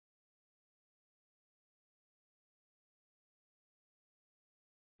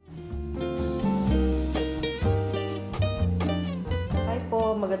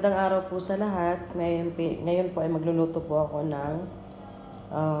magandang araw po sa lahat. Ngayon po ay magluluto po ako ng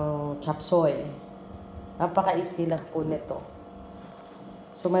chopsuey. Napaka-easy lang po nito.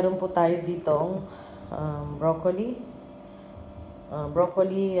 So, meron po tayo ditong broccoli.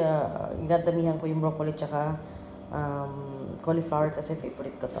 Ginadamihan ko yung broccoli tsaka cauliflower kasi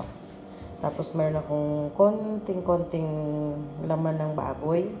favorite ko to. Tapos, meron akong konting laman ng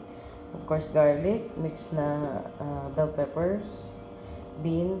baboy. Of course, garlic, mixed na bell peppers,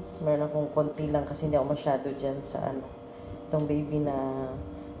 beans. Meron akong konti lang kasi hindi ako masyado dyan sa itong baby na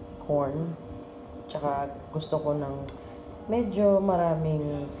corn. Tsaka gusto ko ng medyo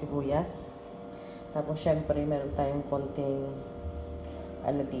maraming sibuyas. Tapos syempre meron tayong konting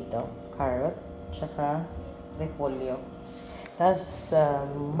dito, carrot, tsaka repolyo. Tapos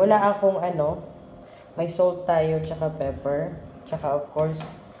wala akong may salt tayo, tsaka pepper, tsaka of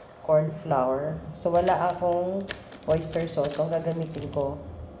course corn flour. So wala akong oyster sauce. So, ang gagamitin ko,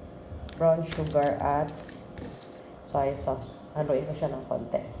 brown sugar at soy sauce. Haluin ko siya ng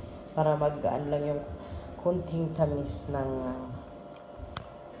konti. Para mag-ano lang yung kunting tamis ng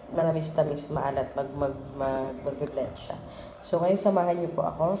manamis-tamis, maalat, mag-blend siya. So, ngayon samahan niyo po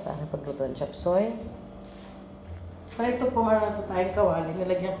ako sa pagluto ng chopsuey. So, ito po meron po tayong kawali.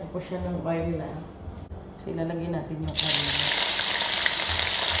 Nilagyan ko po siya ng oil na. Kasi ilalagyan natin yung oil.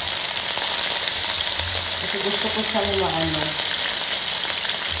 Kasi gusto ko siyang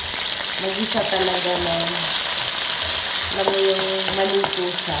mag-isa talaga ng alam mo yung maluto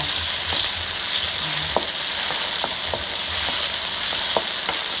siya.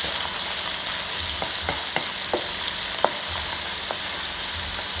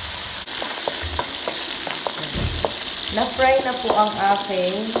 Na-fry na po ang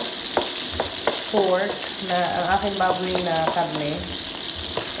aking pork, ang aking baboy na karne.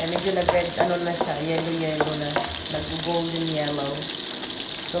 Medyo nag-red, na siya, yellow na, nag-golden yellow.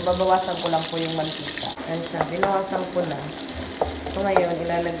 So, babawasan ko lang po yung mantika. Ayan siya, binawasan ko na. So, ngayon,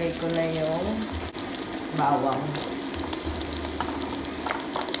 ilalagay ko na yung bawang.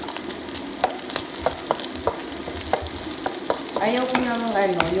 Ayaw ko ng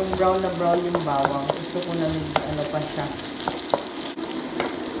yung brown na brown yung bawang. Gusto ko na pa siya.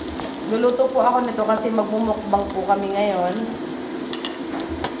 Luluto po ako nito kasi magmumukbang po kami ngayon.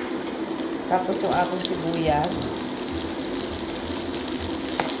 Tapos yung aking sibuyas.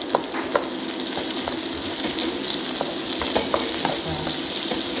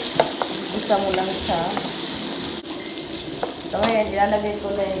 Gusto mo lang siya. So ngayon, ilalagay ko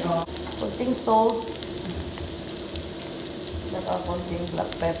na yung konting salt. Saka konting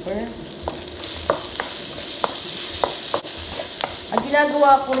black pepper. Ang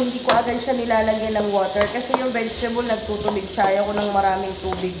ginagawa ko, hindi ko agad siya nilalagyan ng water kasi yung vegetable nagtutubig siya. Ayaw ko ng maraming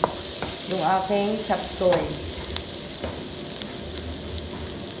tubig yung aking chopsuey.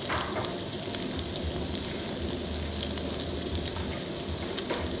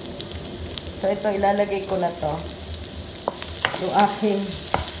 So, ito, ilalagay ko na to. Yung aking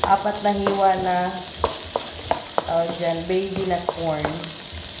 4 na hiwa na baby na corn.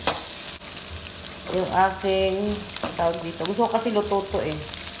 Yung aking tawag dito. Gusto ko kasi luto to eh.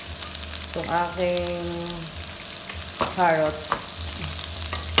 Yung aking carrot.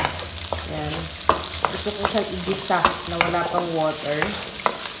 Yan. Gusto ko siyang igisa na wala pang water.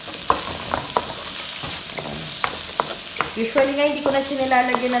 Yan. Usually nga, hindi ko na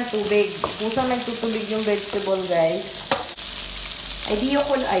sinilalagyan ng tubig. Kusang nagtutubig yung vegetable, guys. Idea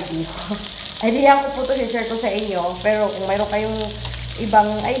ko ko po ito, share ko sa inyo. Pero kung mayroon kayong ibang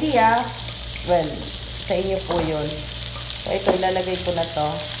idea, well, sa inyo po yun. So, ito, ilalagay ko na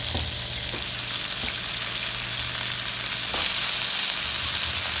to.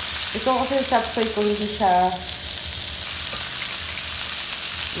 Ito kasi yung chopsuey ko, hindi siya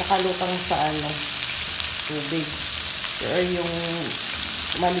nakalutang sa tubig. Or yung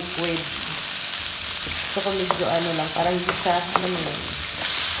maliquid. Ito ko medyo lang, parang hindi siya,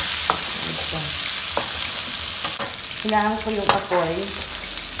 ito. Hinahan ko yung apoy.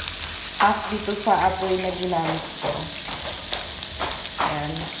 Half dito sa apoy na ginamit ko.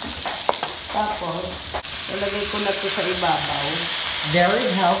 Ayan. Tapos, nalagay ko na ito sa ibabaw. Very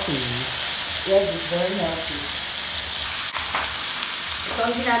healthy. Yes, it's very healthy. Ito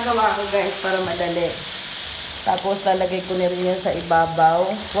ang ginagawa ko, guys, para madali. Tapos, lalagay ko na rin yan sa ibabaw.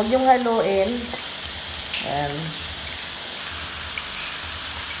 Huwag yung haluin. Ayan.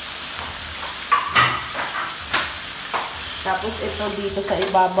 Tapos, ito dito sa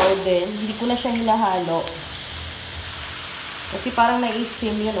ibabaw din. Hindi ko na siya hinahalo. Kasi parang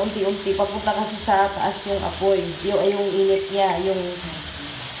na-steam yun unti-unti. Papunta kasi sa taas yung apoy. Yung init niya. Yung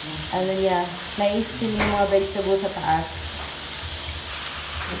na-steam yung mga vegetables sa taas.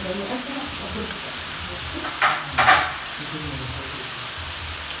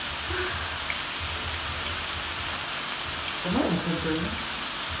 Kumain sa turn.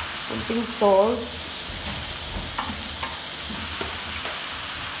 Kunting salt.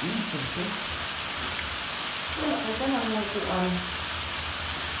 Ito na lang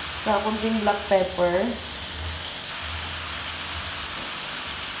sa kunting black pepper.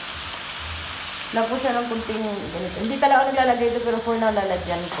 Lang po siya ng kunting ganito. Hindi talaga ako naglalagay ito pero for now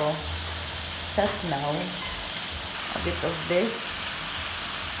lalagyan ko. Just now. A bit of this.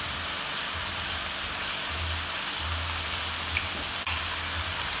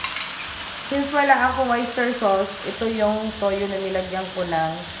 Since wala akong oyster sauce, ito yung toyo na nilagyan ko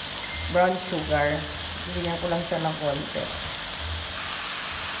ng brown sugar. Nilagyan ko lang siya ng konti.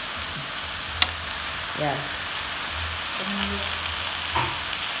 Yan.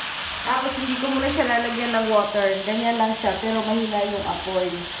 Tapos hindi ko muna siya lalagyan ng water. Ganyan lang siya, pero mahina yung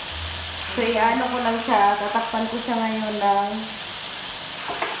apoy. So, iano ko lang siya. Tatakpan ko siya ngayon ng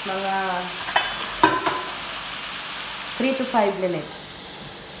mga 3 to 5 minutes.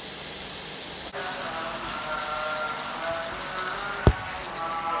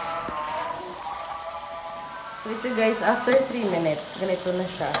 So, ito guys, after 3 minutes, ganito na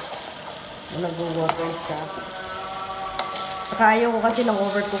siya. Nag-water siya. Saka ayaw ko kasi ng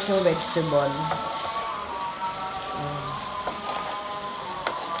overcook yung vegetable.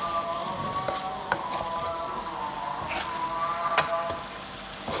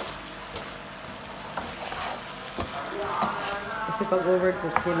 Kasi pag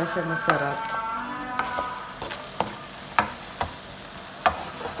overcook, di na siya masarap.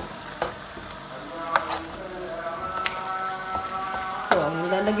 So,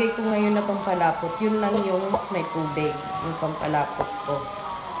 ang lalagay ko ngayon na pampalapot, yun lang yung may tubig. Yung pampalapot ko.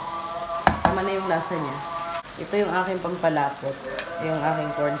 Tama na yung lasa niya. Ito yung aking pampalapot. Yung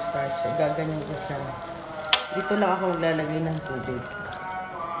aking cornstarch. So, gaganyan ko siya. Dito lang ako maglalagay ng tubig.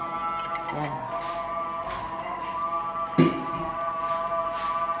 Yan.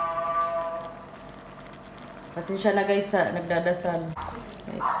 Kasi siya na guys, nagdadasal.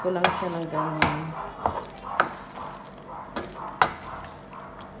 Mix ko lang siya ng ganyan.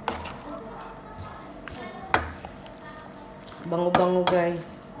 Bango-bango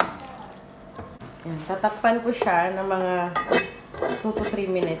guys. Yan. Tatakpan ko siya ng mga 2 to 3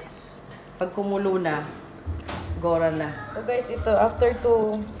 minutes. Pag kumulo na, gora na. So guys, ito after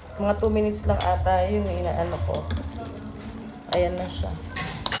mga 2 minutes lang ata yung inaano ko. Ayan na siya.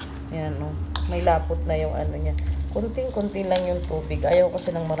 Ayan o. May lapot na yung ano niya. Kunting-kunting lang yung tubig. Ayaw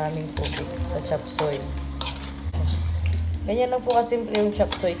kasi ng maraming tubig sa chopsuey. Ganyan lang po kasimple yung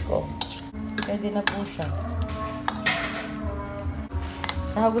chopsuey ko. Pwede na po siya.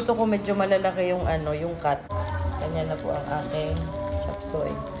 Saka gusto ko medyo malalaki yung yung cut. Ganyan na po ang aking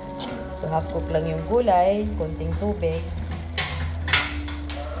chopsuey. So half cook lang yung gulay, kunting tubig.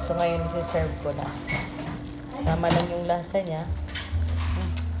 So ngayon isi-serve ko na. Tama lang yung lasa niya.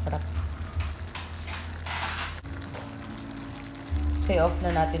 Sarap. So off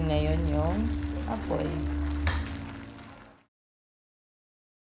na natin ngayon yung apoy.